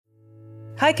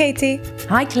Hi, Katie.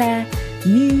 Hi, Claire.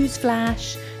 News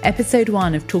flash. Episode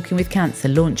 1 of Talking with Cancer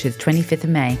launches 25th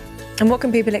of May. And what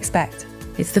can people expect?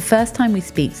 It's the first time we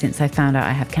speak since I found out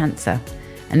I have cancer,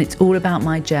 and it's all about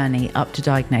my journey up to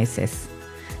diagnosis.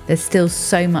 There's still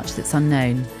so much that's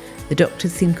unknown. The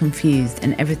doctors seem confused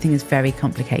and everything is very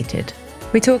complicated.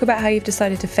 We talk about how you've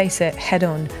decided to face it head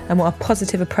on and what a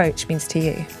positive approach means to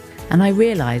you. And I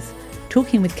realise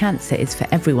talking with cancer is for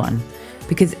everyone,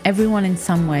 because everyone in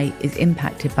some way is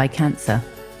impacted by cancer.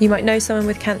 You might know someone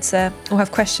with cancer or have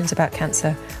questions about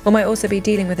cancer, or might also be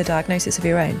dealing with a diagnosis of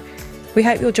your own. We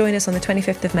hope you'll join us on the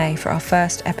 25th of May for our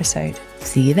first episode.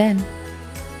 See you then.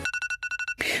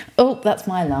 Oh, that's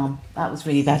my alarm. That was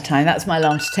really bad time. That's my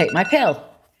alarm to take my pill,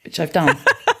 which I've done.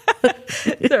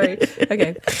 Sorry.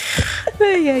 Okay.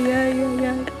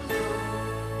 Yeah.